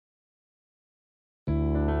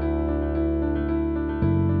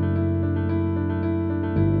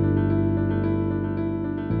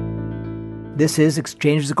This is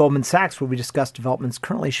Exchanges at Goldman Sachs, where we discuss developments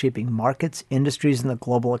currently shaping markets, industries, and the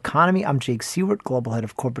global economy. I'm Jake Siewert, Global Head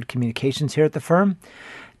of Corporate Communications here at the firm.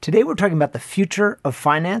 Today, we're talking about the future of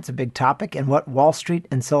finance, a big topic, and what Wall Street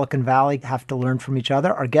and Silicon Valley have to learn from each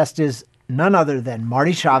other. Our guest is none other than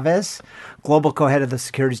Marty Chavez, Global Co-Head of the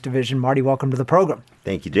Securities Division. Marty, welcome to the program.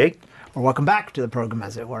 Thank you, Jake. Or welcome back to the program,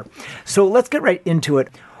 as it were. So let's get right into it.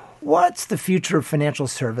 What's the future of financial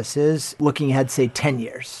services looking ahead, say, 10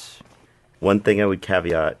 years? One thing I would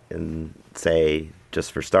caveat and say,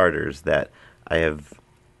 just for starters, that I have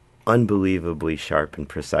unbelievably sharp and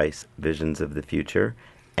precise visions of the future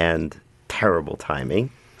and terrible timing.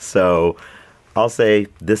 So I'll say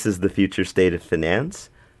this is the future state of finance.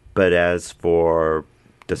 But as for,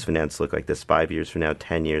 does finance look like this 5 years from now,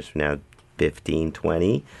 10 years from now, 15,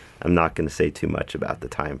 20? I'm not going to say too much about the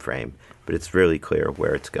time frame, but it's really clear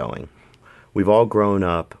where it's going. We've all grown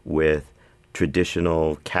up with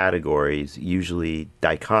traditional categories, usually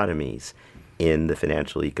dichotomies in the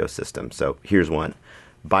financial ecosystem. So here's one: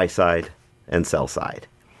 buy side and sell side.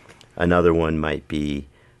 Another one might be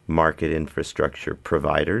market infrastructure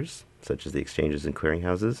providers, such as the exchanges and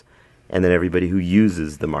clearinghouses, and then everybody who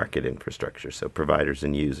uses the market infrastructure, so providers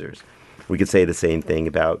and users. We could say the same thing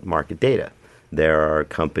about market data. There are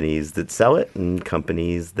companies that sell it and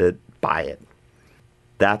companies that buy it.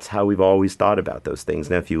 That's how we've always thought about those things.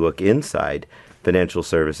 Now, if you look inside financial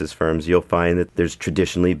services firms, you'll find that there's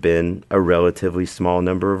traditionally been a relatively small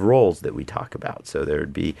number of roles that we talk about. So there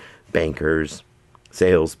would be bankers,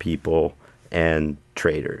 salespeople, and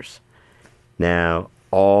traders. Now,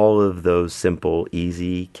 all of those simple,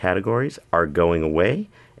 easy categories are going away,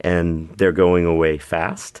 and they're going away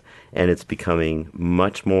fast, and it's becoming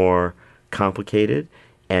much more complicated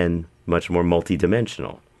and much more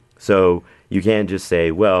multidimensional. So you can't just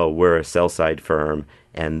say, well, we're a sell-side firm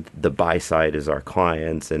and the buy-side is our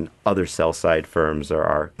clients and other sell-side firms are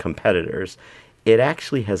our competitors. It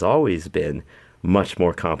actually has always been much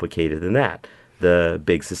more complicated than that. The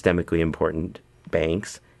big systemically important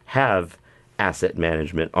banks have asset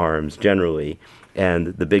management arms generally, and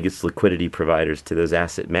the biggest liquidity providers to those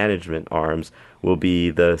asset management arms will be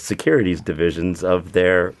the securities divisions of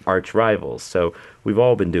their arch rivals. So we've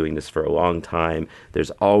all been doing this for a long time.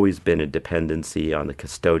 There's always been a dependency on the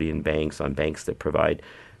custodian banks, on banks that provide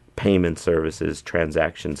payment services,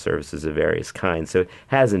 transaction services of various kinds. So it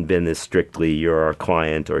hasn't been this strictly you're our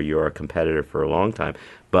client or you're our competitor for a long time,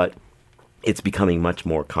 but it's becoming much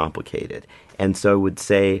more complicated. And so I would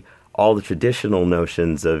say all the traditional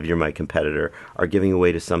notions of you're my competitor are giving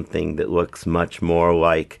way to something that looks much more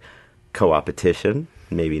like co-opetition.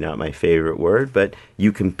 Maybe not my favorite word, but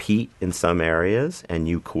you compete in some areas and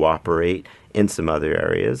you cooperate in some other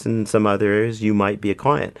areas. And in some other areas, you might be a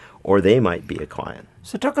client or they might be a client.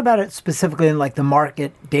 So talk about it specifically in like the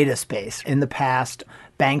market data space. In the past,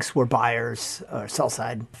 banks were buyers, or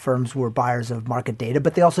sell-side firms were buyers of market data,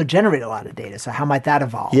 but they also generate a lot of data. So how might that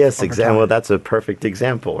evolve? Yes, exactly. Well, that's a perfect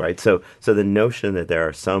example, right? So the notion that there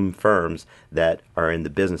are some firms that are in the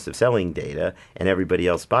business of selling data and everybody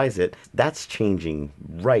else buys it, that's changing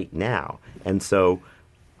right now. And so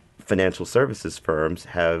financial services firms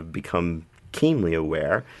have become keenly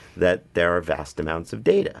aware that there are vast amounts of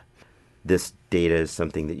data. This data is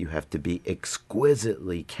something that you have to be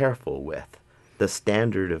exquisitely careful with. The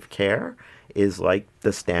standard of care is like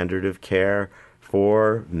the standard of care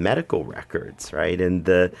for medical records, right? And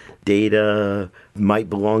the data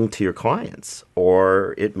might belong to your clients,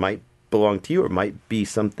 or it might belong to you, or it might be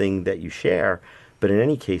something that you share. But in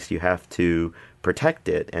any case, you have to protect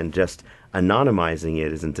it, and just anonymizing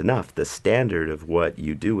it isn't enough. The standard of what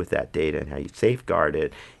you do with that data and how you safeguard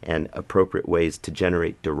it and appropriate ways to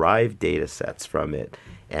generate derived data sets from it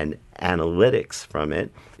and analytics from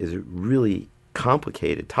it is a really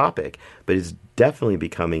complicated topic, but it's definitely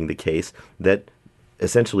becoming the case that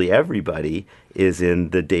essentially everybody is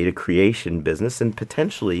in the data creation business and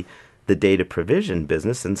potentially the data provision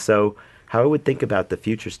business. And so how I would think about the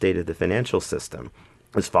future state of the financial system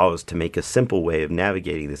as follows: to make a simple way of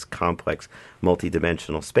navigating this complex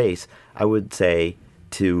multidimensional space, I would say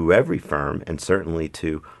to every firm, and certainly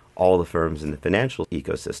to all the firms in the financial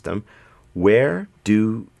ecosystem, where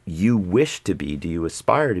do you wish to be? Do you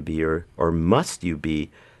aspire to be, or must you be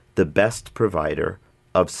the best provider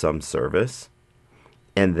of some service?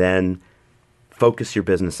 And then focus your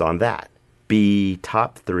business on that. Be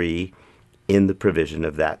top 3 in the provision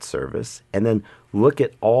of that service, and then look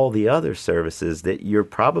at all the other services that you're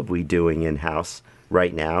probably doing in-house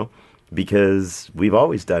right now, because we've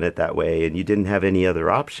always done it that way and you didn't have any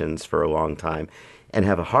other options for a long time, and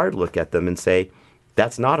have a hard look at them and say,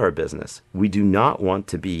 that's not our business. We do not want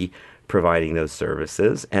to be providing those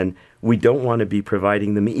services, and we don't want to be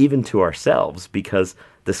providing them even to ourselves because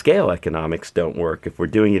the scale economics don't work if we're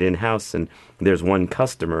doing it in-house and there's one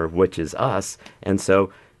customer, which is us. And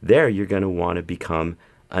so there you're going to want to become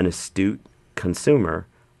an astute consumer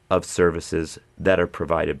of services that are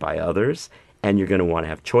provided by others, and you're going to want to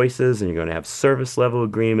have choices, and you're going to have service level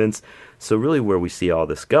agreements. So really where we see all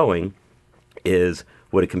this going is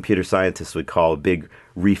what a computer scientist would call a big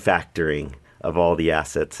refactoring of all the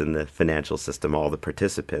assets in the financial system, all the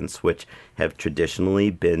participants, which have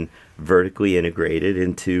traditionally been vertically integrated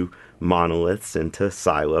into monoliths, into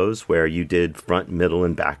silos, where you did front, middle,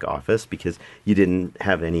 and back office because you didn't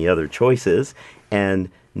have any other choices.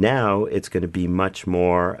 And now it's going to be much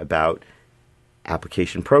more about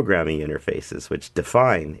application programming interfaces, which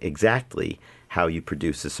define exactly how you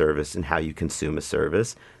produce a service and how you consume a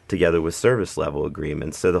service, together with service level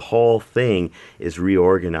agreements. So the whole thing is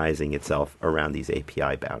reorganizing itself around these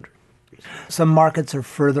API boundaries. Some markets are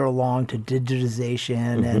further along to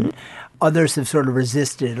digitization and others have sort of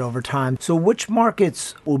resisted over time. So which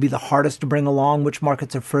markets will be the hardest to bring along? Which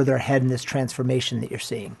markets are further ahead in this transformation that you're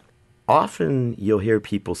seeing? Often you'll hear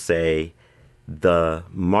people say the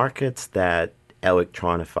markets that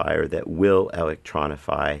electronify or that will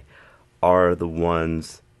electronify are the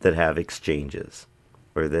ones that have exchanges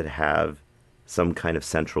or that have some kind of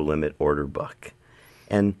central limit order book.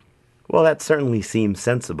 And well, that certainly seems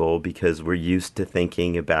sensible because we're used to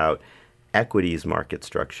thinking about equities market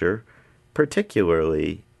structure,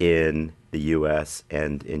 particularly in the US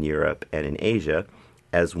and in Europe and in Asia,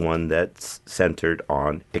 as one that's centered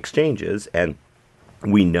on exchanges. And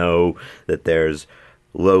we know that there's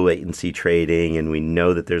low latency trading, and we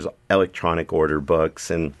know that there's electronic order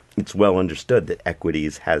books, and it's well understood that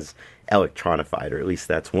equities has electronified, or at least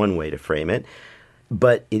that's one way to frame it.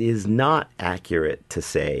 But it is not accurate to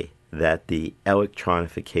say that the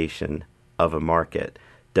electronification of a market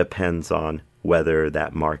depends on whether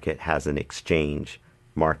that market has an exchange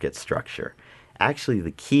market structure. Actually,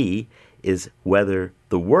 the key is whether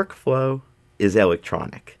the workflow is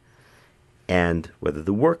electronic and whether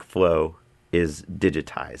the workflow is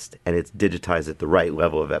digitized, and it's digitized at the right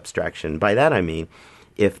level of abstraction. By that I mean,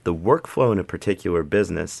 if the workflow in a particular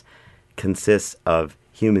business consists of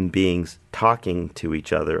human beings talking to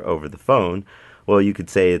each other over the phone, well, you could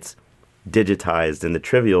say it's digitized in the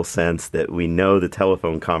trivial sense that we know the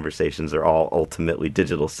telephone conversations are all ultimately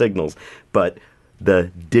digital signals, but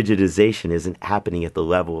the digitization isn't happening at the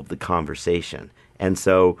level of the conversation. And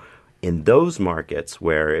so in those markets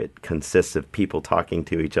where it consists of people talking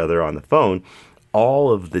to each other on the phone,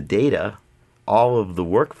 all of the data, all of the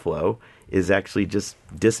workflow is actually just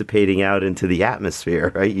dissipating out into the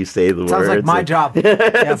atmosphere, right? You say the words. Sounds like my job.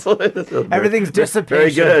 Yeah. Everything's dissipation.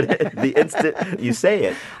 Very good. The instant you say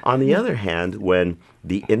it. On the other hand, when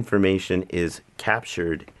the information is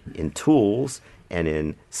captured in tools and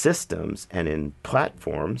in systems and in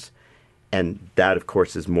platforms, and that, of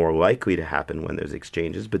course, is more likely to happen when there's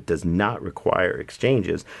exchanges, but does not require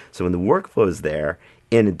exchanges. So when the workflow is there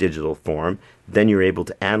in a digital form, then you're able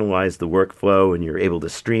to analyze the workflow and you're able to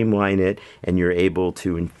streamline it and you're able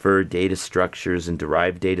to infer data structures and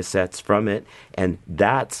derive data sets from it. And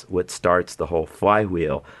that's what starts the whole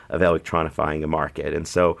flywheel of electronifying a market. And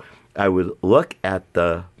so I would look at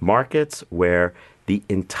the markets where the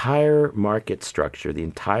entire market structure, the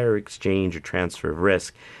entire exchange or transfer of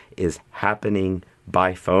risk is happening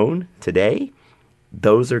by phone today.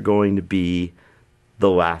 Those are going to be the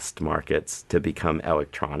last markets to become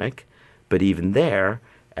electronic. But even there,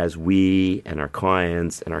 as we and our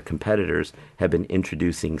clients and our competitors have been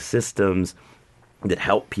introducing systems that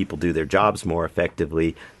help people do their jobs more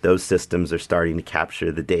effectively, those systems are starting to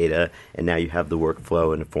capture the data, and now you have the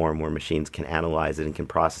workflow in a form where machines can analyze it and can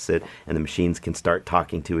process it, and the machines can start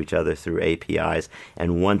talking to each other through APIs.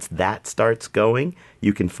 And once that starts going,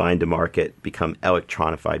 you can find a market become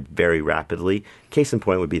electronified very rapidly. Case in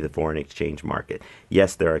point would be the foreign exchange market.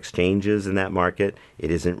 Yes, there are exchanges in that market.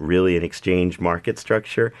 It isn't really an exchange market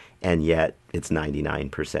structure, and yet it's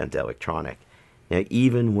 99% electronic. Now,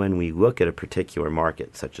 even when we look at a particular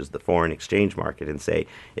market, such as the foreign exchange market, and say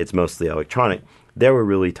it's mostly electronic, there we're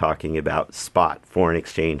really talking about spot foreign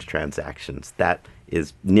exchange transactions. That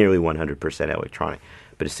is nearly 100% electronic.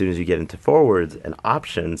 But as soon as you get into forwards and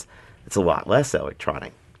options, it's a lot less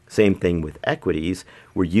electronic. Same thing with equities.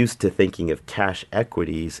 We're used to thinking of cash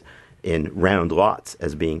equities in round lots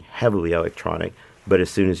as being heavily electronic. But as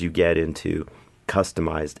soon as you get into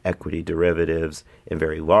customized equity derivatives in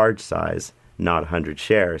very large size, not 100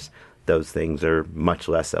 shares, those things are much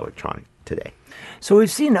less electronic. today. So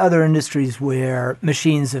we've seen other industries where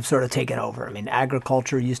machines have sort of taken over. I mean,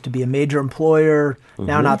 agriculture used to be a major employer,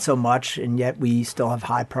 now not so much, and yet we still have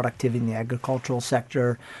high productivity in the agricultural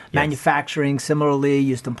sector. Yes. Manufacturing, similarly,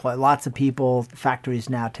 used to employ lots of people. Factories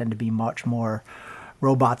now tend to be much more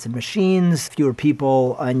robots and machines, fewer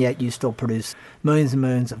people, and yet you still produce millions and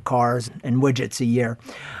millions of cars and widgets a year.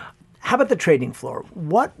 How about the trading floor?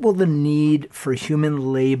 What will the need for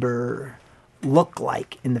human labor look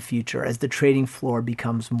like in the future as the trading floor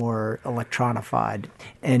becomes more electronified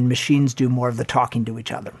and machines do more of the talking to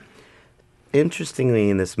each other? Interestingly,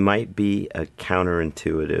 and this might be a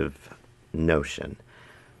counterintuitive notion,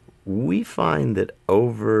 we find that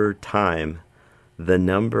over time, the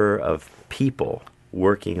number of people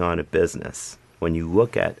working on a business, when you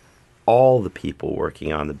look at all the people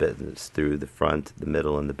working on the business through the front, the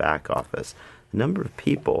middle, and the back office, the number of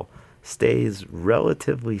people stays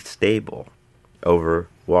relatively stable over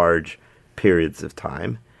large periods of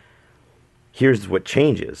time. Here's what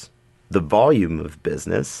changes. The volume of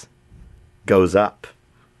business goes up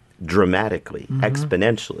dramatically,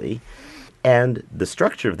 exponentially, and the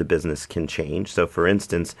structure of the business can change. So, for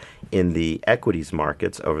instance, in the equities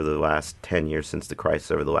markets over the last 10 years since the crisis,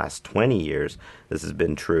 over the last 20 years, this has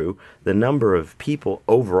been true. The number of people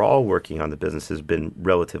overall working on the business has been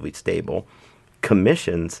relatively stable.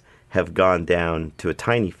 Commissions have gone down to a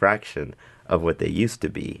tiny fraction of what they used to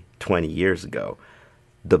be 20 years ago.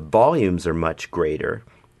 The volumes are much greater,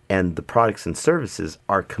 and the products and services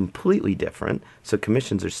are completely different. So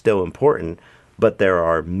commissions are still important, but there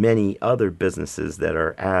are many other businesses that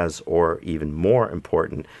are as or even more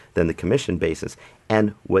important than the commission basis.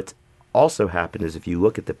 And what's also happened is if you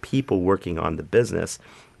look at the people working on the business,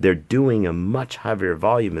 they're doing a much heavier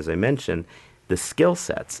volume, as I mentioned. The skill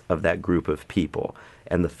sets of that group of people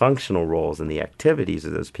and the functional roles and the activities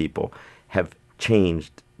of those people have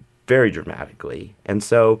changed very dramatically. And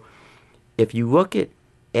so if you look at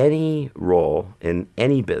any role in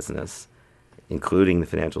any business, including the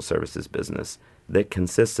financial services business, that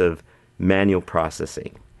consists of manual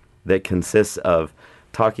processing, that consists of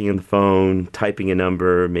talking on the phone, typing a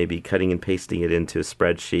number, maybe cutting and pasting it into a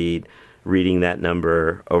spreadsheet, reading that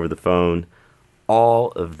number over the phone,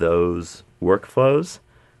 all of those workflows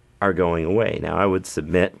are going away. Now, I would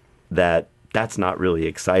submit that that's not really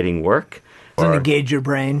exciting work. Doesn't engage your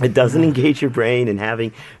brain. It doesn't engage your brain, and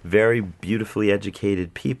having very beautifully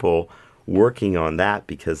educated people working on that,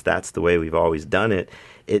 because that's the way we've always done it.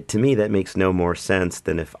 To me, that makes no more sense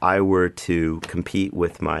than if I were to compete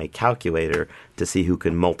with my calculator to see who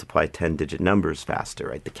can multiply 10-digit numbers faster,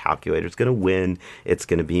 right? The calculator's going to win. It's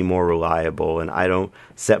going to be more reliable, and I don't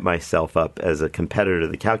set myself up as a competitor to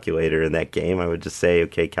the calculator in that game. I would just say,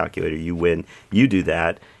 okay, calculator, you win. You do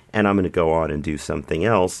that, and I'm going to go on and do something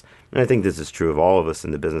else. And I think this is true of all of us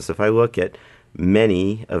in the business. If I look at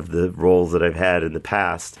many of the roles that I've had in the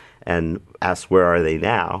past and ask where are they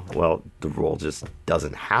now, well, the role just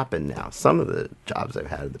doesn't happen now. Some of the jobs I've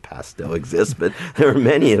had in the past still exist, but there are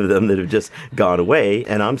many of them that have just gone away,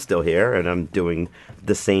 and I'm still here, and I'm doing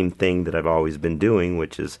the same thing that I've always been doing,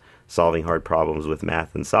 which is solving hard problems with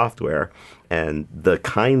math and software. And the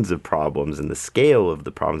kinds of problems and the scale of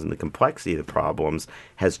the problems and the complexity of the problems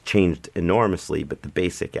has changed enormously, but the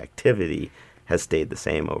basic activity has stayed the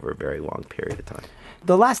same over a very long period of time.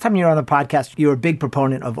 The last time you were on the podcast, you were a big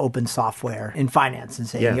proponent of open software in finance and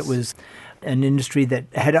saying it was an industry that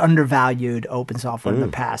had undervalued open software in the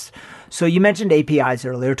past. So you mentioned APIs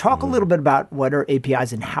earlier. Talk a little bit about what are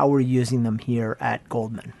APIs and how we're using them here at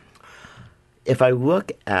Goldman. If I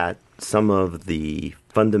look at some of the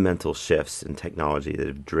fundamental shifts in technology that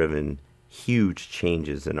have driven huge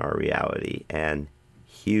changes in our reality and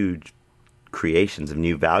huge creations of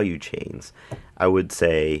new value chains, I would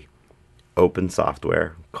say open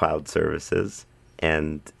software, cloud services,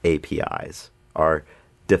 and APIs are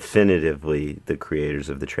definitively the creators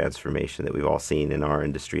of the transformation that we've all seen in our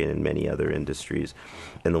industry and in many other industries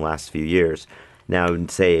in the last few years. Now, I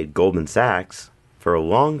would say at Goldman Sachs, for a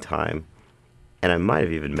long time, and I might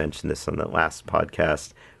have even mentioned this on the last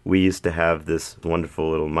podcast, we used to have this wonderful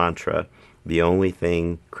little mantra: the only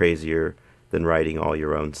thing crazier than writing all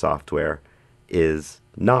your own software is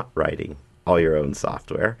not writing all your own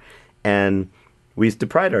software. And we used to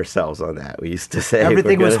pride ourselves on that. We used to say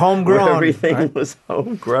everything was homegrown. Everything was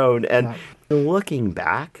homegrown. And looking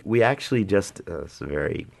back, we actually just, it's a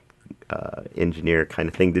very engineer kind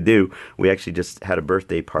of thing to do. We actually just had a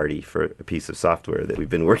birthday party for a piece of software that we've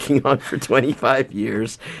been working on for 25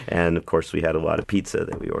 years. And of course, we had a lot of pizza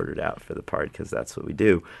that we ordered out for the party because that's what we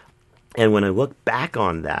do. And when I look back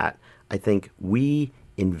on that, I think we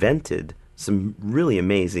invented some really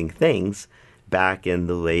amazing things back in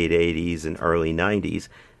the late 80s and early 90s,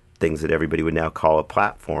 things that everybody would now call a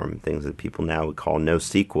platform, things that people now would call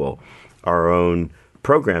NoSQL, our own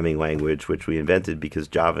programming language, which we invented because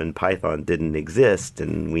Java and Python didn't exist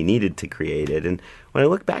and we needed to create it. And when I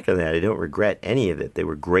look back on that, I don't regret any of it. They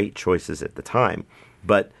were great choices at the time.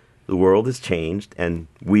 But the world has changed and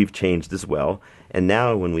we've changed as well. And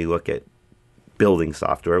now when we look at building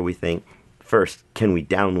software, we think, first, can we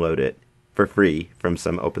download it for free from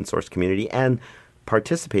some open source community and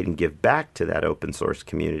participate and give back to that open source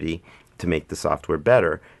community to make the software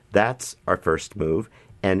better? That's our first move.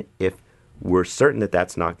 And if we're certain that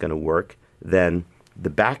that's not going to work, then the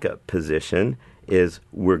backup position is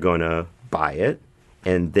we're going to buy it.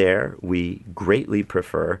 And there we greatly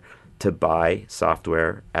prefer to buy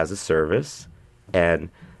software as a service. And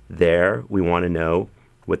there we want to know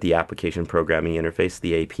what the application programming interface,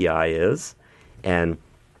 the API, is. And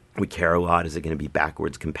we care a lot. Is it going to be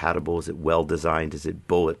backwards compatible? Is it well designed? Is it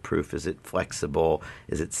bulletproof? Is it flexible?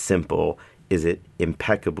 Is it simple? Is it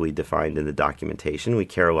impeccably defined in the documentation? We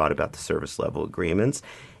care a lot about the service level agreements,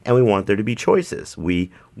 and we want there to be choices.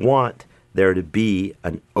 We want there to be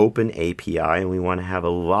an open API, and we want to have a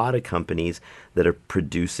lot of companies that are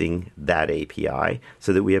producing that API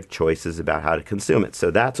so that we have choices about how to consume it.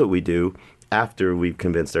 So that's what we do after we've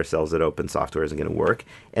convinced ourselves that open software isn't going to work.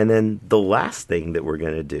 And then the last thing that we're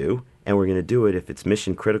going to do, and we're going to do it if it's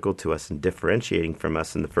mission critical to us and differentiating from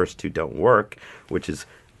us and the first two don't work, which is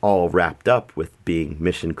all wrapped up with being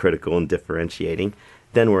mission critical and differentiating,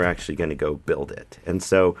 then we're actually going to go build it. And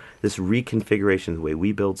so this reconfiguration, the way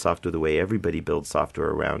we build software, the way everybody builds software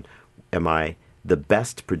around, am I the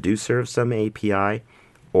best producer of some API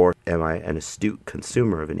or am I an astute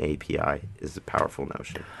consumer of an API, is a powerful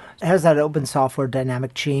notion. Has that open software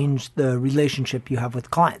dynamic changed the relationship you have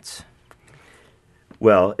with clients?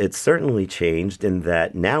 Well, it's certainly changed in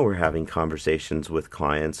that now we're having conversations with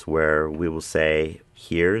clients where we will say,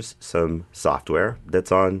 here's some software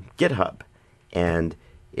that's on GitHub, and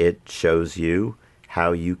it shows you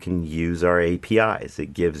how you can use our APIs.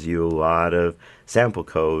 It gives you a lot of sample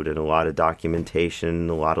code and a lot of documentation,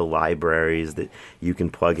 a lot of libraries that you can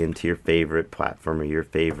plug into your favorite platform or your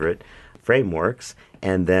favorite frameworks.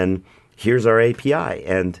 And then here's our API.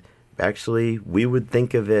 And actually, we would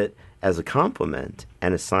think of it as a compliment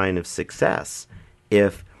and a sign of success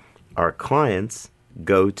if our clients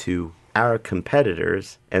go to our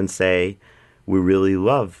competitors and say, we really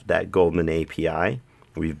love that Goldman API.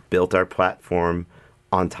 We've built our platform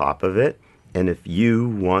on top of it. And if you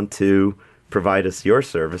want to provide us your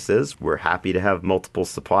services, we're happy to have multiple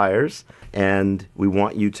suppliers. And we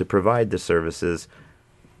want you to provide the services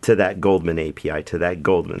to that Goldman API, to that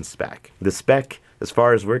Goldman spec. The spec, as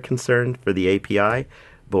far as we're concerned, for the API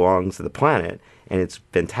belongs to the planet. And it's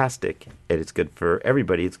fantastic. And it's good for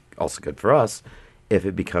everybody. It's also good for us if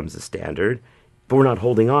it becomes a standard. But we're not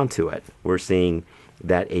holding on to it. We're seeing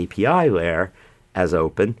that API layer as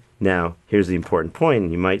open. Now, here's the important point,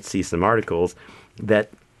 and you might see some articles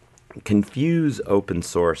that confuse open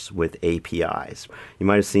source with APIs. You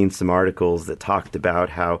might have seen some articles that talked about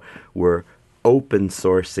how we're open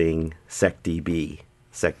sourcing SecDB.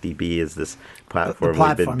 SecDB is this platform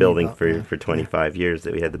we've been building for 25 years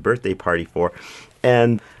that we had the birthday party for.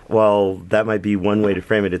 And while that might be one way to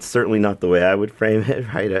frame it, it's certainly not the way I would frame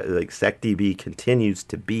it, right? Like SecDB continues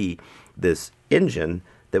to be this engine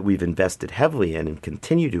that we've invested heavily in and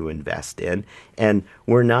continue to invest in. And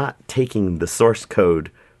we're not taking the source code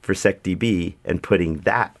for SecDB and putting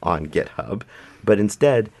that on GitHub, but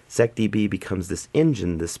instead SecDB becomes this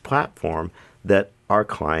engine, this platform that our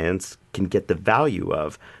clients can get the value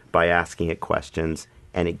of by asking it questions,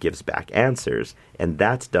 and it gives back answers. And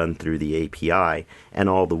that's done through the API and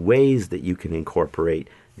all the ways that you can incorporate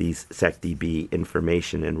these SecDB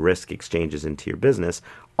information and risk exchanges into your business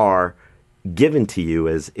are given to you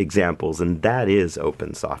as examples, and that is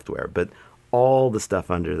open software. But all the stuff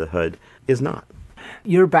under the hood is not.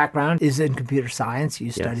 Your background is in computer science.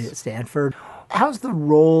 You studied at Stanford. How's the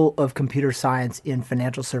role of computer science in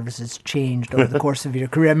financial services changed over the course of your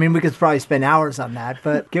career? I mean, we could probably spend hours on that,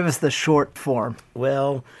 but give us the short form.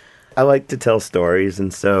 Well, I like to tell stories,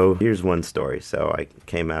 and so here's one story. So I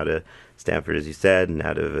came out of Stanford, as you said, and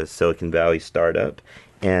out of a Silicon Valley startup.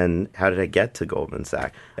 And how did I get to Goldman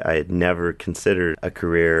Sachs? I had never considered a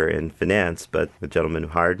career in finance, but the gentleman who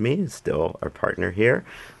hired me is still our partner here,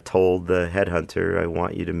 told the headhunter, I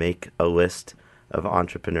want you to make a list of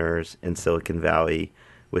entrepreneurs in Silicon Valley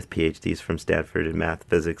with PhDs from Stanford in math,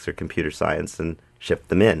 physics, or computer science and shipped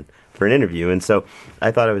them in for an interview. And so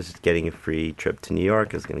I thought I was just getting a free trip to New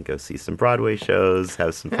York. I was going to go see some Broadway shows,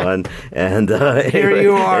 have some fun. And here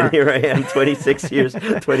you are. And here I am 26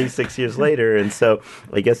 years later. And so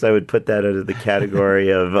I guess I would put that under the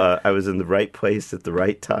category of I was in the right place at the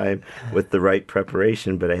right time with the right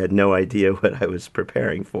preparation, but I had no idea what I was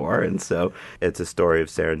preparing for. And so it's a story of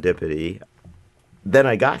serendipity. Then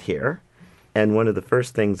I got here, and one of the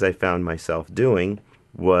first things I found myself doing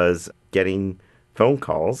was getting phone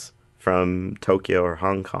calls from Tokyo or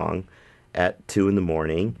Hong Kong at 2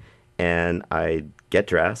 a.m, and I'd get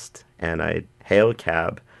dressed, and I'd hail a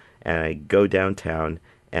cab, and I'd go downtown,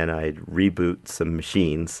 and I'd reboot some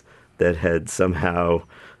machines that had somehow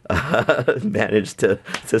managed to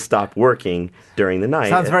stop working during the night.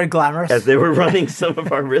 Sounds very glamorous. As they were running some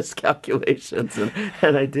of our risk calculations,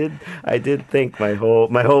 and I did think my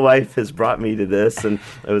whole life has brought me to this, and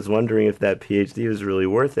I was wondering if that PhD was really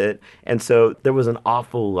worth it. And so there was an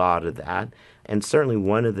awful lot of that, and certainly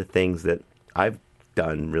one of the things that I've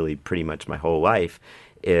done really pretty much my whole life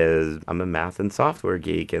is I'm a math and software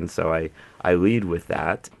geek, and so I lead with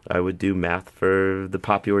that. I would do math for the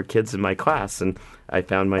popular kids in my class, and I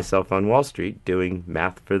found myself on Wall Street doing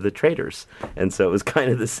math for the traders. And so it was kind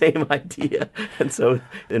of the same idea. And so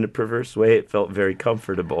in a perverse way, it felt very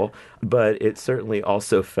comfortable, but it certainly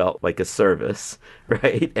also felt like a service,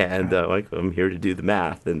 right? And like I'm here to do the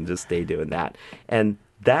math and just stay doing that. And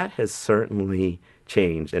that has certainly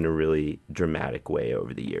changed in a really dramatic way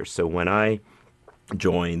over the years. So when I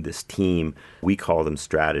joined this team, we call them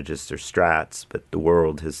strategists or strats, but the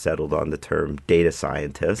world has settled on the term data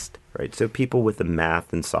scientist, right? So people with a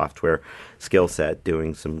math and software skill set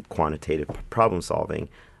doing some quantitative problem solving.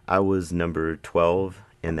 I was number 12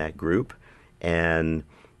 in that group, and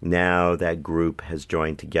now that group has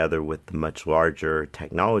joined together with the much larger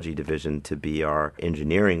technology division to be our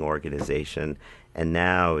engineering organization. And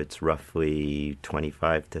now it's roughly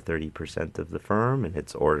 25 to 30% of the firm, and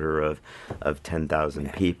it's order of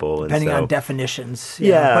 10,000 people. Depending and so, on definitions.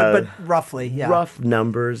 Yeah. But roughly, yeah. Rough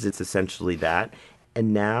numbers, it's essentially that.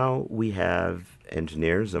 And now we have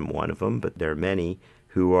engineers, I'm one of them, but there are many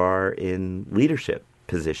who are in leadership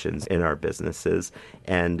positions in our businesses.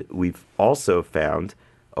 And we've also found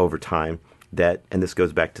over time that, and this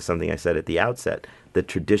goes back to something I said at the outset, the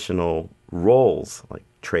traditional roles like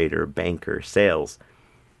trader, banker, sales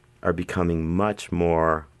are becoming much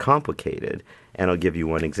more complicated. And I'll give you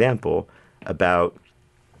one example. About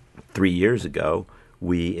 3 years ago,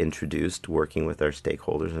 we introduced, working with our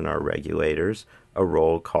stakeholders and our regulators, a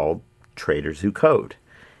role called traders who code.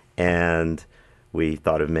 And we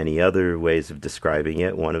thought of many other ways of describing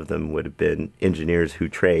it. One of them would have been engineers who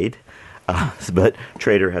trade. But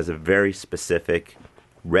trader has a very specific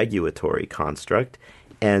regulatory construct.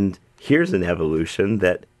 And here's an evolution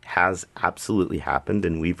that has absolutely happened,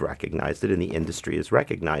 and we've recognized it, and the industry has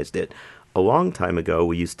recognized it. A long time ago,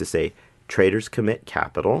 we used to say traders commit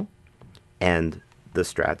capital, and the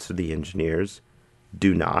strats or the engineers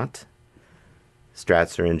do not.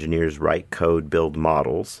 Strats or engineers write code, build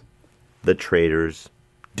models. The traders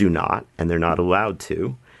do not, and they're not allowed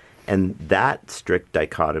to. And that strict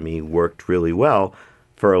dichotomy worked really well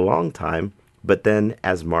for a long time. But then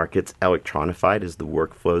as markets electronified, as the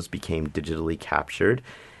workflows became digitally captured,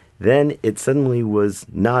 then it suddenly was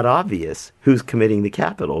not obvious who's committing the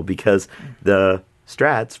capital, because the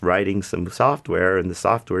strats writing some software and the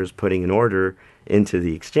software is putting an order into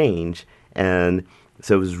the exchange. And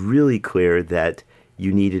so it was really clear that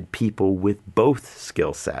you needed people with both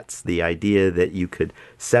skill sets. The idea that you could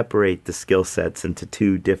separate the skill sets into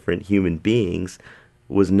two different human beings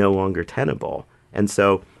was no longer tenable. And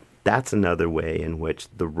so that's another way in which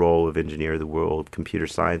the role of engineer of the world, computer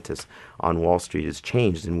scientist on Wall Street has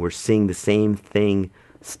changed. And we're seeing the same thing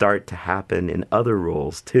start to happen in other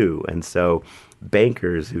roles too. And so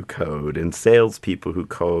bankers who code, and salespeople who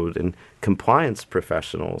code, and compliance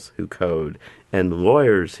professionals who code, and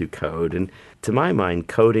lawyers who code. And to my mind,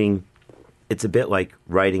 coding, it's a bit like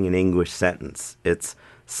writing an English sentence. It's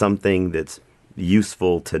something that's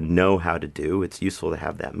useful to know how to do. It's useful to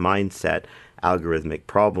have that mindset, algorithmic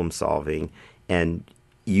problem solving, and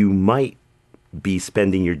you might be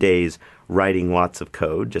spending your days writing lots of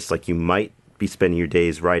code, just like you might be spending your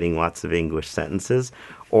days writing lots of English sentences,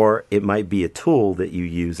 or it might be a tool that you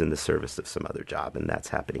use in the service of some other job, and that's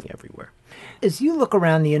happening everywhere. As you look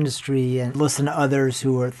around the industry and listen to others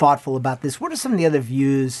who are thoughtful about this, what are some of the other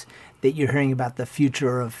views that you're hearing about the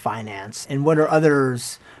future of finance, and what are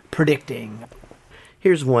others predicting?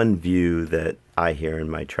 Here's one view that I hear in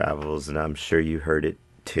my travels, and I'm sure you heard it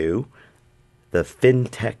too. The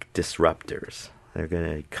fintech disruptors. They're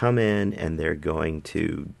going to come in and they're going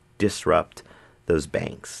to disrupt those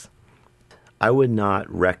banks. I would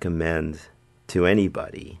not recommend to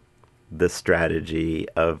anybody the strategy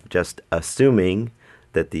of just assuming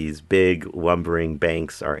that these big lumbering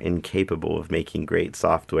banks are incapable of making great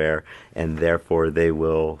software and therefore they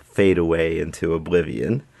will fade away into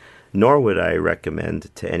oblivion. Nor would I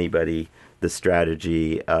recommend to anybody the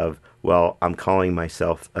strategy of, well, I'm calling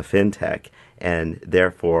myself a fintech and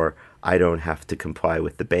therefore I don't have to comply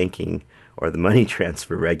with the banking or the money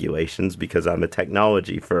transfer regulations because I'm a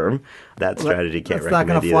technology firm. That strategy can't recommend either. It's not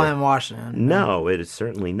going to fly in Washington. No, it is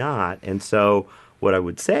certainly not. And so what I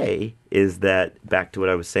would say is that, back to what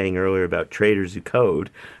I was saying earlier about traders who code,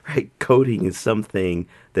 right? Coding is something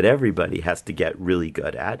that everybody has to get really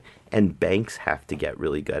good at, and banks have to get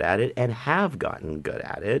really good at it and have gotten good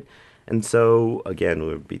at it. And so, again,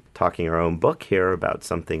 we'll be talking our own book here about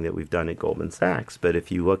something that we've done at Goldman Sachs. But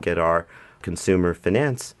if you look at our consumer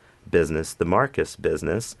finance business, the Marcus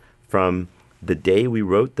business, from the day we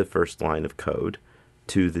wrote the first line of code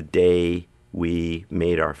to the day we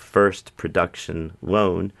made our first production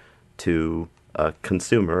loan to a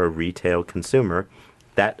consumer, a retail consumer,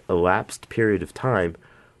 that elapsed period of time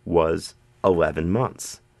was 11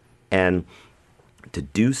 months. And to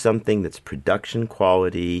do something that's production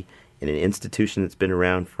quality in an institution that's been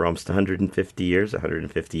around for almost 150 years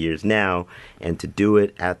now, and to do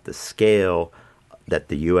it at the scale that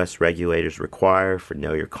the U.S. regulators require for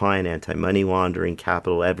Know Your Client, anti-money laundering,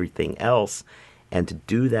 capital, everything else, and to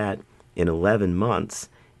do that in 11 months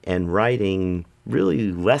and writing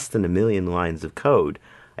really less than 1 million lines of code,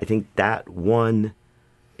 I think that one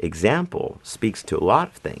example speaks to a lot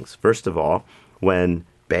of things. First of all, when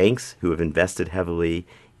banks who have invested heavily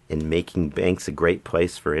in making banks a great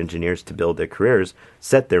place for engineers to build their careers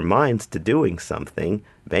set their minds to doing something,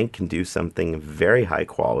 bank can do something of very high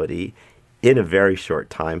quality in a very short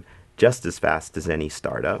time, just as fast as any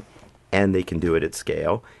startup, and they can do it at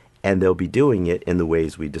scale, and they'll be doing it in the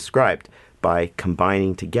ways we described by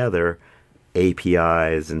combining together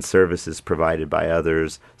APIs and services provided by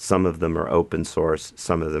others. Some of them are open source,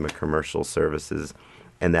 some of them are commercial services,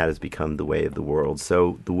 and that has become the way of the world.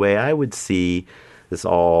 So the way I would see this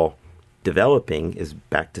all developing is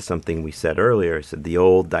back to something we said earlier. I said the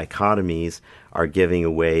old dichotomies are giving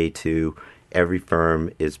away to every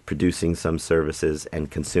firm is producing some services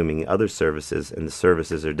and consuming other services, and the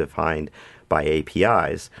services are defined by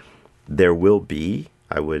APIs. There will be,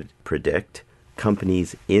 I would predict,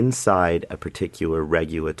 companies inside a particular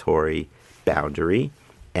regulatory boundary,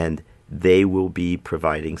 and they will be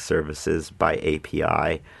providing services by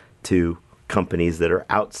API to companies that are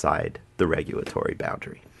outside the regulatory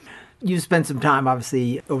boundary. You spent some time,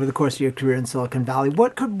 obviously, over the course of your career in Silicon Valley.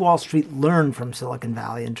 What could Wall Street learn from Silicon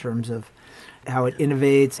Valley in terms of how it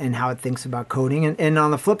innovates and how it thinks about coding? And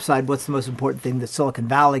on the flip side, what's the most important thing that Silicon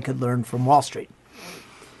Valley could learn from Wall Street?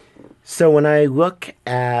 So when I look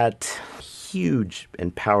at a huge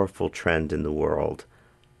and powerful trend in the world,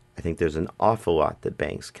 I think there's an awful lot that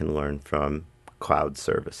banks can learn from cloud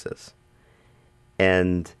services.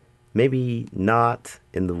 And maybe not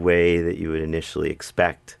in the way that you would initially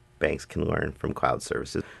expect banks can learn from cloud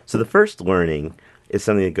services. So the first learning is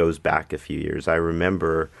something that goes back a few years. I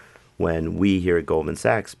remember when we here at Goldman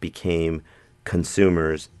Sachs became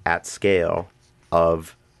consumers at scale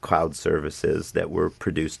of cloud services that were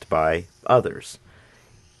produced by others.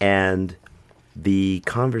 And the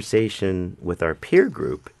conversation with our peer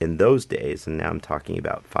group in those days, and now I'm talking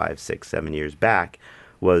about 5, 6, 7 years back,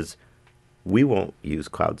 was we won't use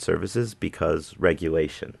cloud services because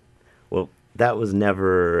regulation. Well, that was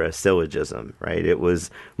never a syllogism, right? It was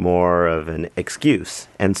more of an excuse.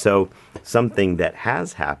 And so something that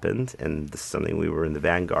has happened, and this is something we were in the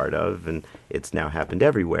vanguard of, and it's now happened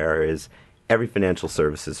everywhere, is every financial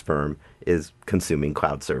services firm is consuming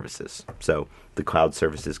cloud services. So the cloud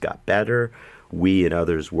services got better. We and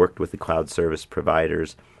others worked with the cloud service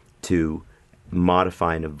providers to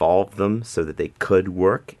modify and evolve them so that they could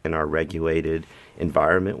work in our regulated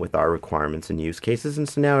environment with our requirements and use cases. And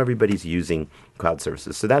so now everybody's using cloud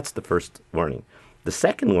services. So that's the first learning. The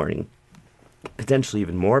second learning, potentially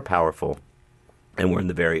even more powerful, and we're in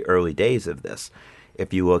the very early days of this.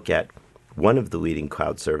 If you look at one of the leading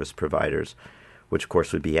cloud service providers, which of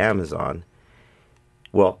course would be Amazon,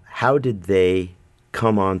 well, how did they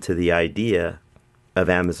come onto the idea of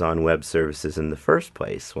Amazon Web Services in the first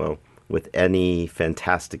place? Well, with any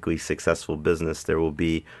fantastically successful business, there will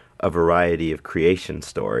be a variety of creation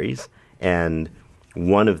stories. And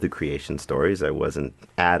one of the creation stories, I wasn't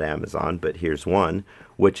at Amazon, but here's one,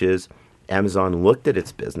 which is Amazon looked at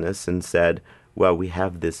its business and said, well, we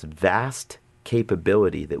have this vast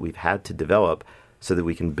capability that we've had to develop so that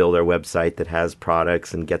we can build our website that has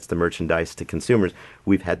products and gets the merchandise to consumers.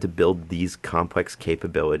 We've had to build these complex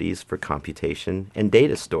capabilities for computation and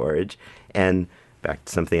data storage. And back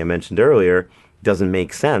to something I mentioned earlier, doesn't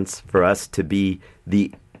make sense for us to be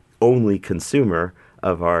the only consumer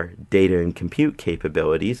of our data and compute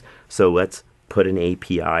capabilities. So let's put an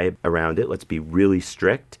API around it. Let's be really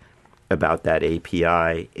strict about that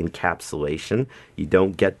API encapsulation. You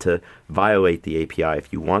don't get to violate the API.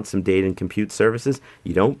 If you want some data and compute services,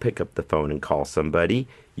 you don't pick up the phone and call somebody.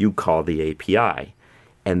 You call the API.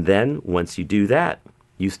 And then once you do that,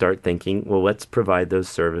 you start thinking, well, let's provide those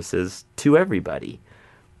services to everybody.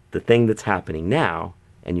 The thing that's happening now,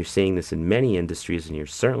 and you're seeing this in many industries, and you're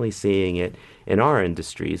certainly seeing it in our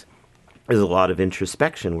industries, is a lot of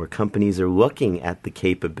introspection where companies are looking at the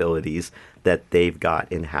capabilities that they've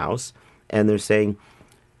got in-house, and they're saying,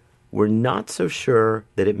 we're not so sure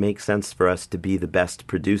that it makes sense for us to be the best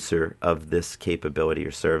producer of this capability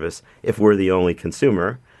or service if we're the only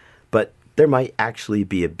consumer, but there might actually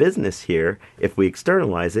be a business here if we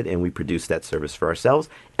externalize it and we produce that service for ourselves,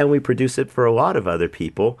 and we produce it for a lot of other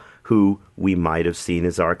people who we might have seen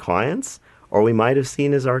as our clients or we might have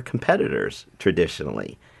seen as our competitors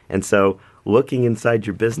traditionally. And so looking inside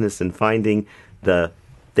your business and finding the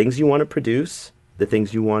things you want to produce, the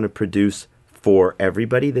things you want to produce for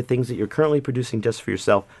everybody, the things that you're currently producing just for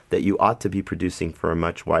yourself that you ought to be producing for a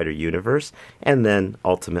much wider universe, and then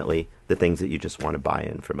ultimately the things that you just want to buy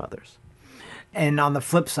in from others. And on the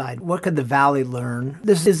flip side, what could the Valley learn?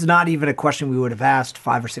 This is not even a question we would have asked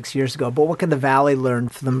 5 or 6 years ago, but what could the Valley learn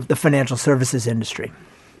from the financial services industry?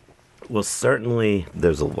 Well, certainly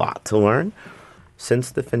there's a lot to learn.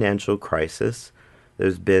 Since the financial crisis,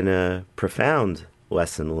 there's been a profound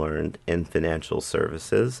lesson learned in financial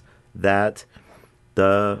services that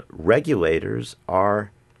the regulators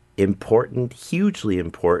are important, hugely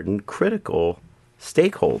important, critical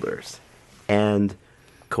stakeholders. And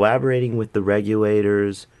collaborating with the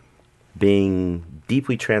regulators, being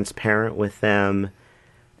deeply transparent with them,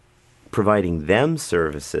 providing them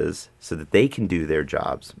services so that they can do their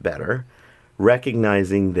jobs better,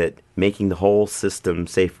 recognizing that making the whole system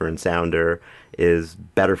safer and sounder is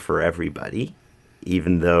better for everybody,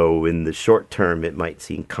 even though in the short term it might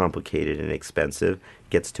seem complicated and expensive,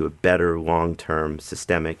 gets to a better long-term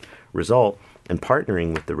systemic result. And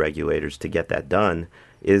partnering with the regulators to get that done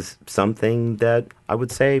is something that I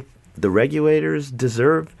would say the regulators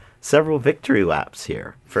deserve several victory laps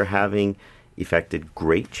here for having effected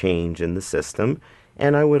great change in the system.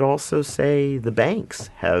 And I would also say the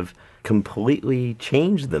banks have completely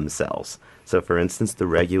changed themselves. So for instance, the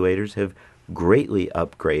regulators have greatly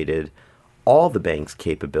upgraded all the bank's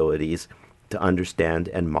capabilities to understand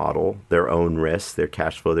and model their own risks, their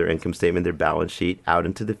cash flow, their income statement, their balance sheet out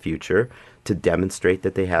into the future to demonstrate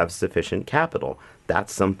that they have sufficient capital.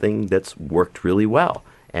 That's something that's worked really well.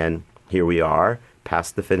 And here we are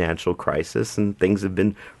past the financial crisis, and things have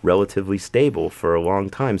been relatively stable for a long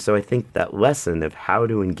time. So I think that lesson of how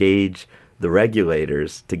to engage the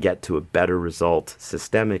regulators to get to a better result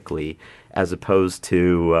systemically, as opposed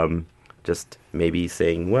to just maybe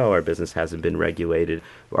saying, well, our business hasn't been regulated,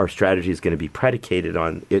 our strategy is going to be predicated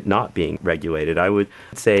on it not being regulated. I would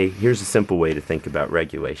say, here's a simple way to think about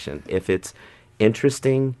regulation. If it's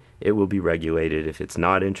interesting, it will be regulated. If it's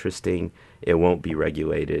not interesting, it won't be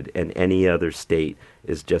regulated. And any other state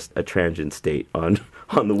is just a transient state on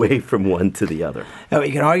the way from one to the other. Now,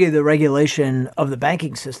 you can argue the regulation of the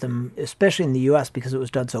banking system, especially in the U.S., because it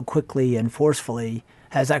was done so quickly and forcefully,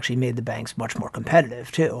 has actually made the banks much more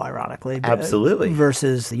competitive, too, ironically. Absolutely.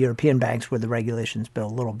 Versus the European banks, where the regulation's been a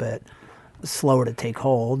little bit slower to take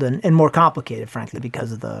hold and more complicated, frankly,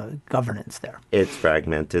 because of the governance there. It's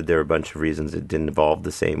fragmented. There are a bunch of reasons it didn't evolve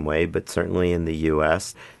the same way, but certainly in the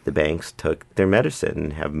U.S., the banks took their medicine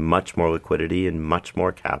and have much more liquidity and much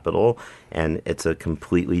more capital, and it's a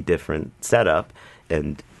completely different setup,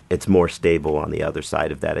 and it's more stable on the other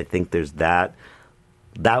side of that. I think there's that.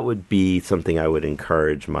 That would be something I would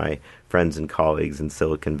encourage my friends and colleagues in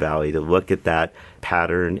Silicon Valley to look at that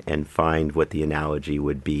pattern and find what the analogy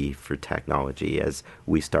would be for technology as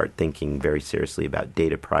we start thinking very seriously about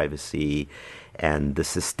data privacy and the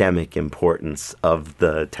systemic importance of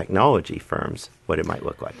the technology firms, what it might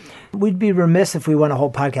look like. We'd be remiss if we went a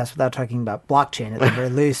whole podcast without talking about blockchain at the very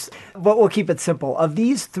least. But we'll keep it simple. Of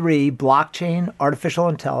these three, blockchain, artificial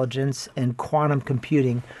intelligence, and quantum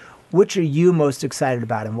computing, which are you most excited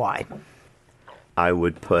about and why? I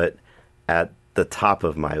would put at the top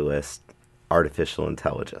of my list artificial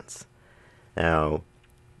intelligence. Now,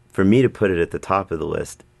 for me to put it at the top of the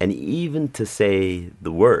list, and even to say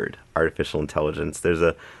the word artificial intelligence, there's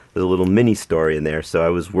a there's a little mini story in there. So I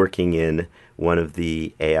was working in one of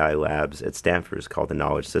the AI labs at Stanford. It's called the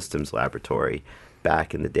Knowledge Systems Laboratory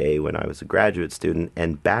back in the day when I was a graduate student.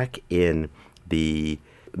 And back in the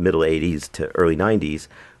middle 80s to early 90s,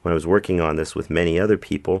 when I was working on this with many other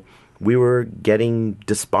people, we were getting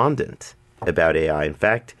despondent about AI. In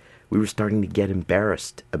fact, we were starting to get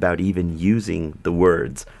embarrassed about even using the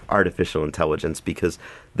words artificial intelligence because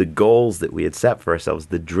the goals that we had set for ourselves,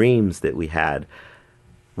 the dreams that we had,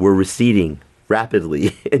 were receding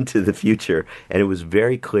rapidly into the future. And it was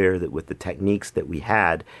very clear that with the techniques that we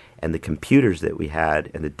had and the computers that we had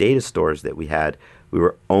and the data stores that we had, we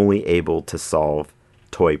were only able to solve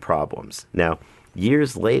toy problems. Now,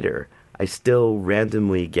 years later, I still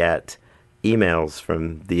randomly get emails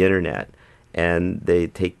from the internet, and they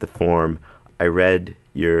take the form, I read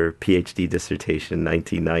your PhD dissertation in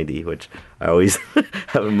 1990, which I always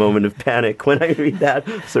have a moment of panic when I read that,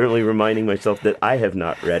 certainly reminding myself that I have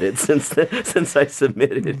not read it since I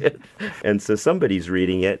submitted it. And so somebody's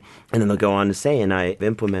reading it, and then they'll go on to say, and I've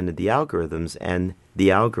implemented the algorithms, and the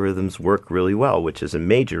algorithms work really well, which is a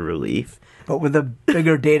major relief. But with a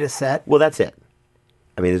bigger data set. Well, that's it.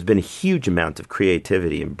 I mean, there's been a huge amount of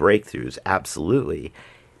creativity and breakthroughs, absolutely.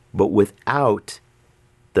 But without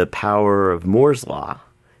the power of Moore's Law,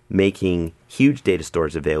 making huge data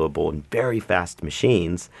stores available in very fast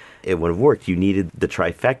machines, it wouldn't have worked. You needed the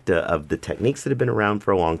trifecta of the techniques that have been around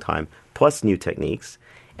for a long time, plus new techniques,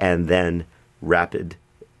 and then rapid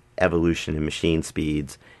evolution in machine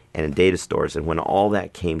speeds and in data stores. And when all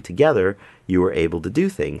that came together, you were able to do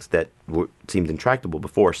things that seemed intractable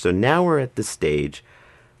before. So now we're at this stage,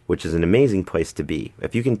 which is an amazing place to be.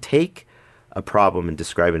 If you can take a problem and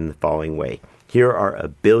describe it in the following way. Here are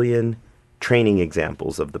 1 billion training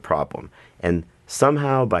examples of the problem. And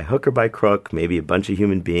somehow, by hook or by crook, maybe a bunch of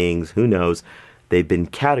human beings, who knows, they've been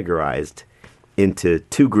categorized into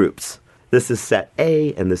 2 groups. This is set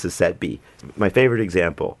A and this is set B. My favorite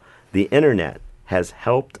example, the internet has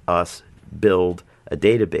helped us build a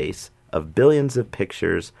database of billions of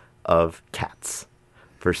pictures of cats.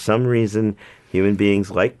 For some reason, human beings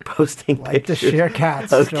like posting pictures. To share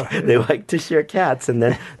cats. They like to share cats, and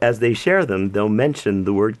then as they share them, they'll mention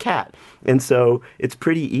the word cat. And so it's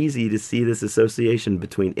pretty easy to see this association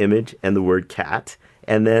between image and the word cat.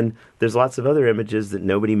 And then there's lots of other images that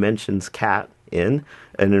nobody mentions cat in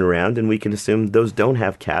and around, and we can assume those don't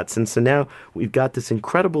have cats. And so now we've got this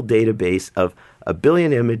incredible database of 1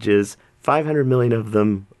 billion images. 500 million of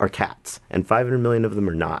them are cats, and 500 million of them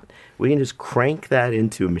are not. We can just crank that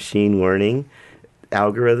into machine learning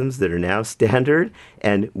algorithms that are now standard,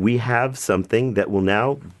 and we have something that will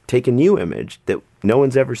now take a new image that no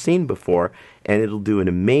one's ever seen before, and it'll do an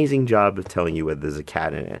amazing job of telling you whether there's a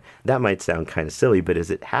cat in it. That might sound kind of silly, but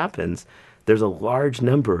as it happens, there's a large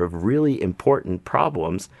number of really important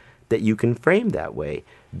problems that you can frame that way.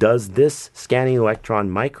 Does this scanning electron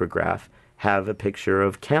micrograph have a picture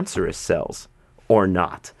of cancerous cells or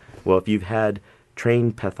not? Well, if you've had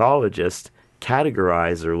trained pathologists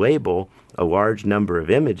categorize or label a large number of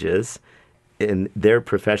images, in their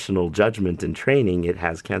professional judgment and training, it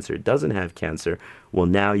has cancer, it doesn't have cancer, well,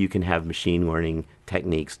 now you can have machine learning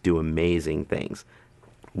techniques do amazing things.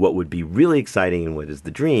 What would be really exciting and what is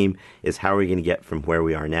the dream is how are we going to get from where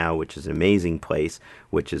we are now, which is an amazing place,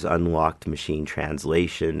 which is unlocked machine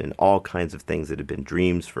translation and all kinds of things that have been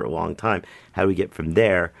dreams for a long time. How do we get from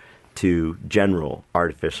there to general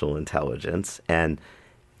artificial intelligence? And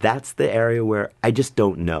that's the area where I just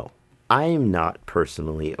don't know. I'm not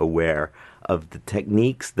personally aware of the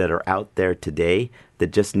techniques that are out there today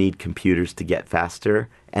that just need computers to get faster,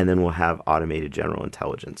 and then we'll have automated general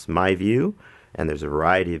intelligence. My view, and there's a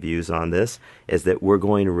variety of views on this, is that we're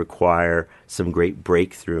going to require some great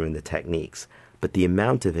breakthrough in the techniques. But the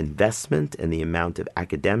amount of investment and the amount of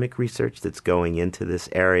academic research that's going into this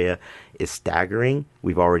area is staggering.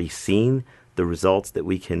 We've already seen the results that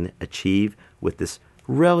we can achieve with this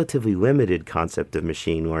relatively limited concept of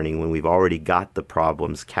machine learning when we've already got the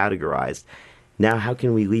problems categorized. Now, how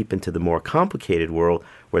can we leap into the more complicated world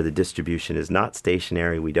where the distribution is not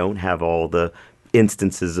stationary? We don't have all the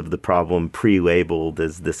instances of the problem pre-labeled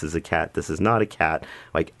as this is a cat, this is not a cat.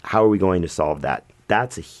 Like, how are we going to solve that?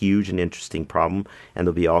 That's a huge and interesting problem, and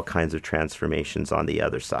there'll be all kinds of transformations on the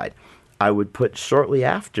other side. I would put shortly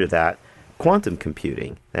after that quantum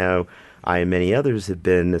computing. Now, I and many others have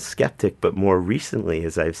been a skeptic, but more recently,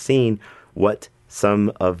 as I've seen what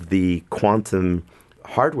some of the quantum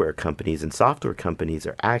hardware companies and software companies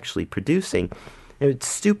are actually producing, it's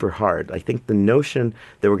super hard. I think the notion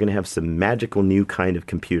that we're going to have some magical new kind of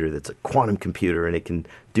computer that's a quantum computer and it can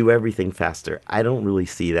do everything faster, I don't really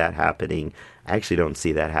see that happening. I actually don't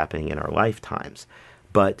see that happening in our lifetimes.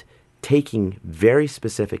 but taking very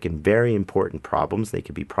specific and very important problems. They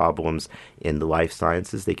could be problems in the life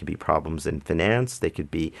sciences, they could be problems in finance, they could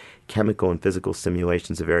be chemical and physical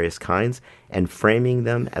simulations of various kinds, and framing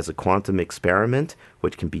them as a quantum experiment,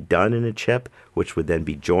 which can be done in a chip, which would then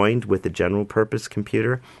be joined with a general purpose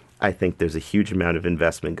computer. I think there's a huge amount of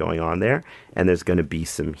investment going on there, and there's going to be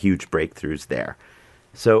some huge breakthroughs there.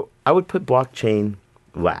 So I would put blockchain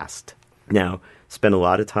last. Now, spend a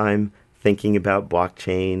lot of time thinking about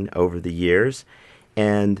blockchain over the years.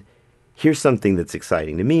 And here's something that's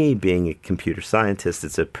exciting to me, being a computer scientist.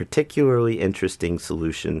 It's a particularly interesting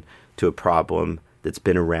solution to a problem that's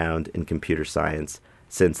been around in computer science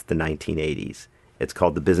since the 1980s. It's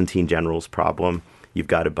called the Byzantine generals problem. You've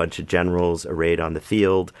got a bunch of generals arrayed on the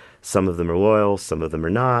field. Some of them are loyal, some of them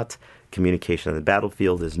are not. Communication on the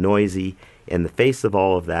battlefield is noisy. In the face of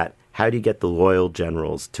all of that, how do you get the loyal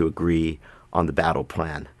generals to agree on the battle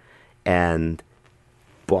plan? And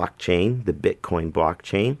blockchain, the Bitcoin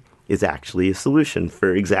blockchain, is actually a solution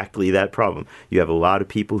for exactly that problem. You have a lot of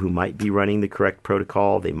people who might be running the correct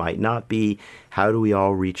protocol, they might not be. How do we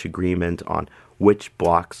all reach agreement on which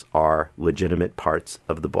blocks are legitimate parts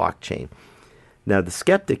of the blockchain? Now, the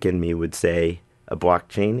skeptic in me would say a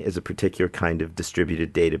blockchain is a particular kind of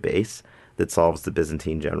distributed database that solves the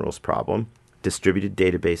Byzantine generals problem. Distributed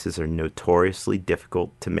databases are notoriously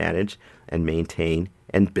difficult to manage and maintain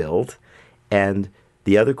and build. And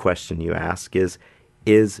the other question you ask is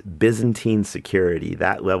Byzantine security,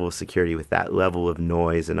 that level of security with that level of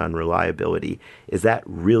noise and unreliability, is that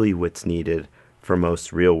really what's needed for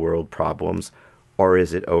most real-world problems, or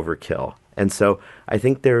is it overkill? And so I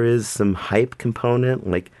think there is some hype component,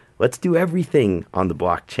 like, let's do everything on the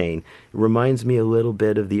blockchain. It reminds me a little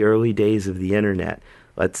bit of the early days of the internet.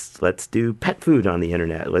 Let's do pet food on the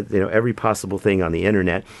internet. Every possible thing on the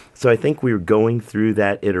internet. So I think we're going through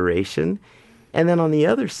that iteration. And then on the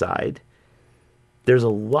other side, there's a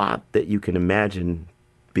lot that you can imagine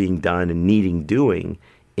being done and needing doing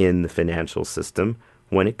in the financial system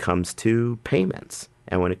when it comes to payments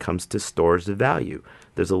and when it comes to stores of value.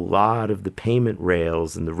 There's a lot of the payment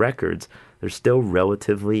rails and the records, they're still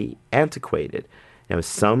relatively antiquated. Now, is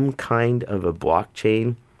some kind of a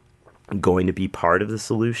blockchain going to be part of the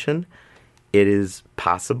solution? It is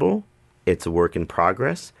possible. It's a work in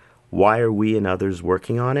progress. Why are we and others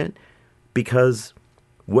working on it? Because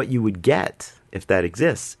what you would get if that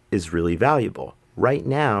exists is really valuable. Right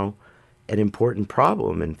now, an important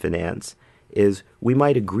problem in finance is we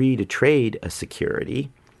might agree to trade a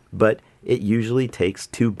security, but it usually takes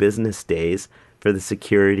 2 business days for the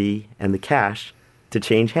security and the cash to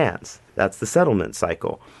change hands. That's the settlement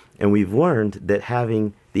cycle. And we've learned that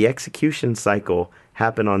having the execution cycle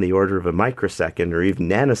happen on the order of a microsecond or even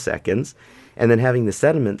nanoseconds, and then having the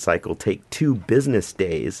settlement cycle take 2 business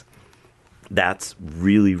days, that's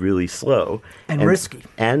really, really slow. And risky.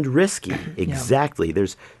 And risky, exactly. Yeah.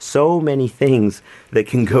 There's so many things that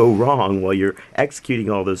can go wrong while you're executing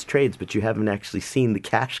all those trades, but you haven't actually seen the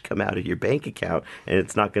cash come out of your bank account, and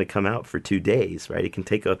it's not going to come out for 2 days, right? It can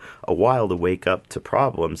take a while to wake up to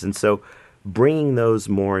problems. And so bringing those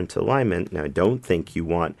more into alignment, now I don't think you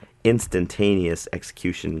want instantaneous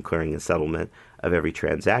execution, clearing and settlement of every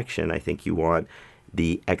transaction. I think you want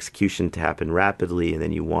the execution to happen rapidly, and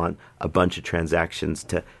then you want a bunch of transactions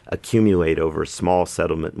to accumulate over a small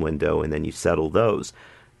settlement window, and then you settle those.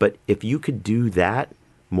 But if you could do that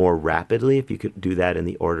more rapidly, if you could do that in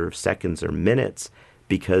the order of seconds or minutes,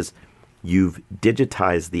 because you've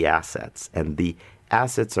digitized the assets, and the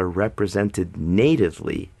assets are represented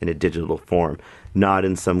natively in a digital form, not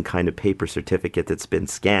in some kind of paper certificate that's been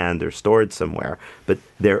scanned or stored somewhere, but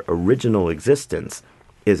their original existence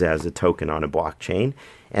is as a token on a blockchain.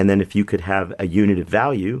 And then if you could have a unit of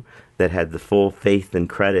value that had the full faith and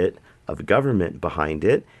credit of a government behind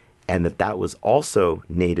it, and that was also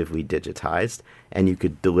natively digitized, and you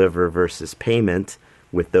could deliver versus payment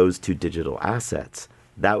with those 2 digital assets,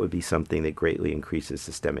 that would be something that greatly increases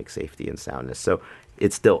systemic safety and soundness. So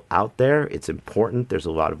it's still out there. It's important. There's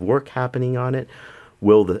a lot of work happening on it.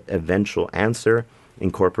 Will the eventual answer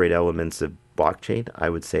incorporate elements of blockchain? I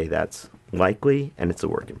would say that's likely, and it's a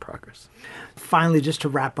work in progress. Finally, just to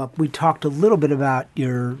wrap up, we talked a little bit about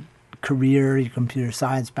your career, your computer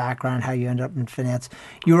science background, how you ended up in finance.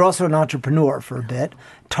 You were also an entrepreneur for a bit.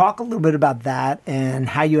 Talk a little bit about that and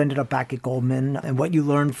how you ended up back at Goldman and what you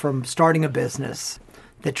learned from starting a business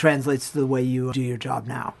that translates to the way you do your job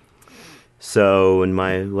now. So in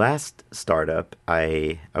my last startup,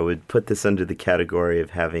 I would put this under the category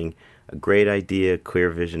of having a great idea, clear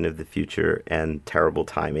vision of the future, and terrible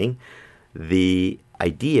timing. The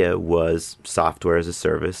idea was software as a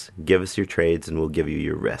service. Give us your trades and we'll give you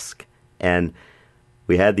your risk. And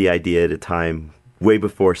we had the idea at a time way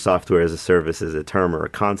before software as a service as a term or a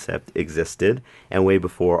concept existed, and way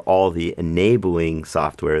before all the enabling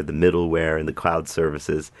software, the middleware and the cloud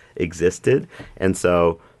services existed. And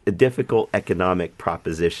so a difficult economic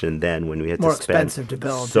proposition then when we had More to spend expensive to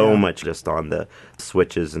build, so yeah. much just on the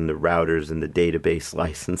switches and the routers and the database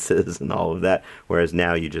licenses and all of that, whereas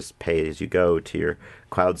now you just pay as you go to your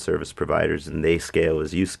cloud service providers and they scale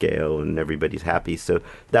as you scale and everybody's happy. So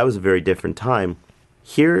that was a very different time.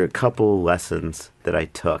 Here are a couple lessons that I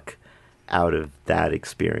took out of that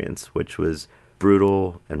experience, which was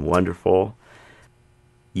brutal and wonderful.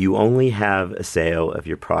 You only have a sale of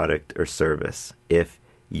your product or service if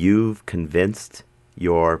you've convinced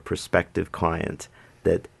your prospective client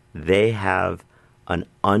that they have an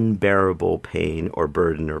unbearable pain or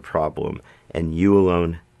burden or problem, and you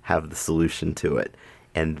alone have the solution to it.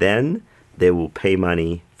 And then they will pay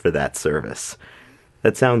money for that service.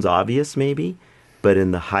 That sounds obvious, maybe, but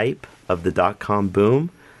in the hype of the dot-com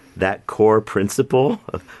boom, that core principle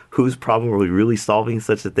of whose problem are we really solving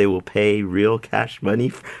such that they will pay real cash money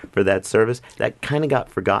for that service, that kind of got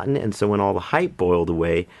forgotten. And so when all the hype boiled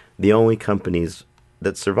away, the only companies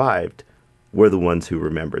that survived were the ones who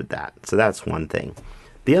remembered that. So that's one thing.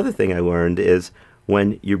 The other thing I learned is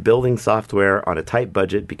when you're building software on a tight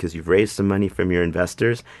budget because you've raised some money from your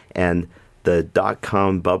investors and the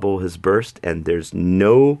dot-com bubble has burst and there's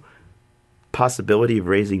no possibility of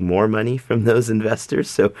raising more money from those investors.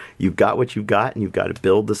 So you've got what you've got, and you've got to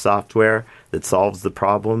build the software that solves the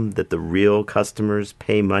problem that the real customers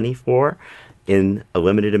pay money for in a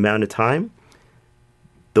limited amount of time.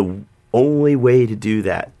 The only way to do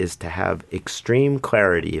that is to have extreme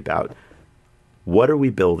clarity about what are we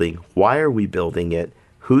building, why are we building it,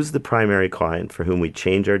 who's the primary client for whom we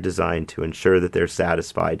change our design to ensure that they're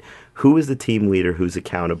satisfied, who is the team leader who's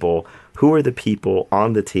accountable, who are the people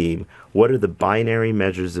on the team, what are the binary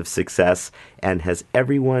measures of success, and has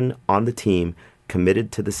everyone on the team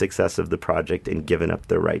committed to the success of the project and given up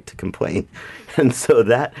their right to complain. And so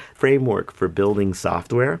that framework for building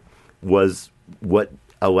software was what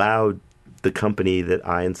allowed the company that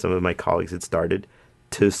I and some of my colleagues had started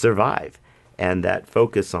to survive. And that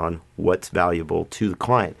focus on what's valuable to the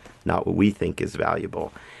client, not what we think is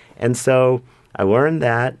valuable. And so I learned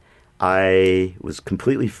that. I was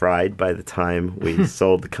completely fried by the time we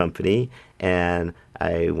sold the company, and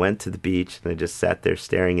I went to the beach and I just sat there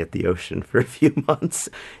staring at the ocean for a few months.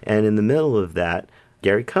 And in the middle of that,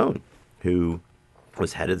 Gary Cohn, who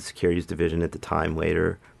was head of the securities division at the time,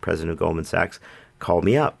 later president of Goldman Sachs, called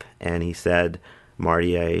me up and he said,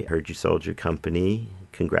 "Marty, I heard you sold your company.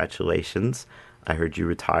 Congratulations. I heard you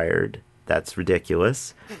retired. That's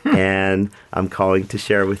ridiculous. And I'm calling to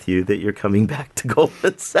share with you that you're coming back to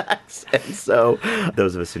Goldman Sachs." And so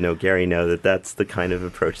those of us who know Gary know that that's the kind of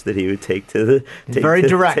approach that he would take to the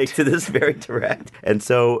take to this very direct. And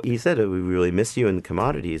so he said, "We really miss you in the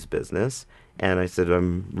commodities business." And I said,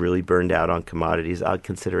 "I'm really burned out on commodities. I'll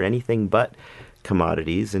consider anything but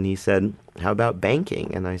commodities." And he said, "How about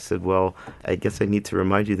banking?" And I said, "Well, I guess I need to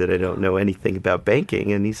remind you that I don't know anything about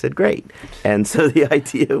banking." And he said, "Great." And so the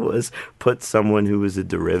idea was put someone who was a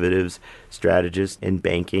derivatives strategist in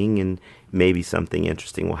banking and maybe something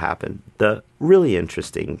interesting will happen. The really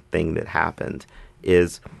interesting thing that happened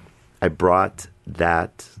is I brought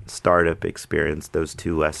that startup experience, those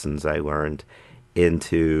two lessons I learned,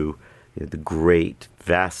 into the great,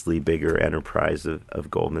 vastly bigger enterprise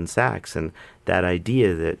of Goldman Sachs. And that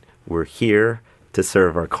idea that we're here to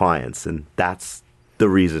serve our clients, and that's the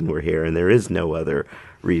reason we're here, and there is no other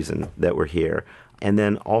reason that we're here. And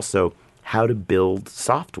then also how to build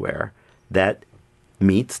software that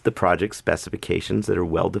meets the project specifications that are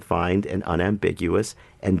well-defined and unambiguous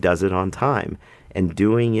and does it on time, and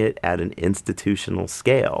doing it at an institutional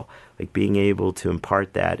scale, like being able to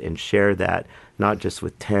impart that and share that not just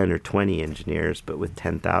with 10 or 20 engineers, but with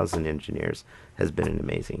 10,000 engineers has been an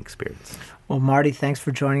amazing experience. Well, Marty, thanks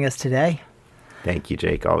for joining us today. Thank you,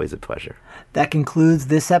 Jake. Always a pleasure. That concludes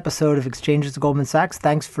this episode of Exchanges at Goldman Sachs.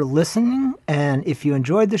 Thanks for listening. And if you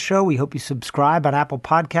enjoyed the show, we hope you subscribe on Apple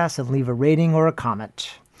Podcasts and leave a rating or a comment.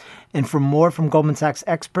 And for more from Goldman Sachs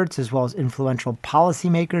experts, as well as influential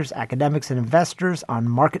policymakers, academics, and investors on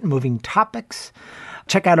market-moving topics,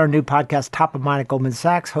 check out our new podcast, Top of Mind at Goldman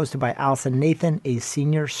Sachs, hosted by Allison Nathan, a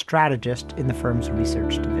senior strategist in the firm's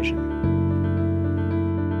research division.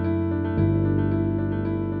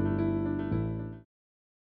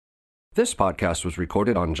 This podcast was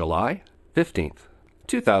recorded on July 15th,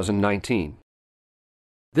 2019.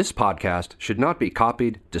 This podcast should not be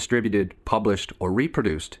copied, distributed, published, or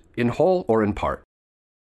reproduced in whole or in part.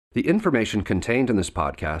 The information contained in this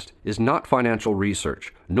podcast is not financial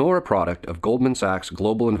research, nor a product of Goldman Sachs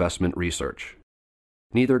Global Investment Research.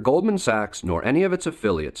 Neither Goldman Sachs nor any of its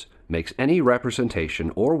affiliates makes any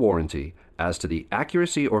representation or warranty as to the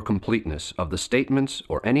accuracy or completeness of the statements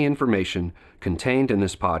or any information contained in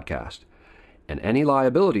this podcast, and any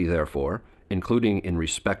liability, therefore, including in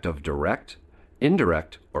respect of direct,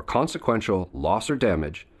 indirect, or consequential loss or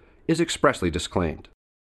damage, is expressly disclaimed.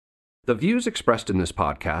 The views expressed in this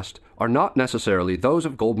podcast are not necessarily those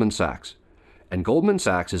of Goldman Sachs, and Goldman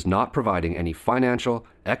Sachs is not providing any financial,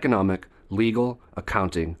 economic, legal,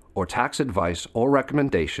 accounting, or tax advice or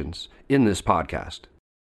recommendations in this podcast.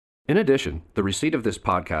 In addition, the receipt of this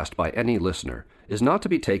podcast by any listener is not to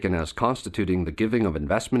be taken as constituting the giving of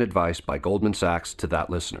investment advice by Goldman Sachs to that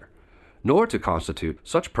listener, nor to constitute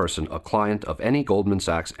such person a client of any Goldman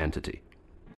Sachs entity.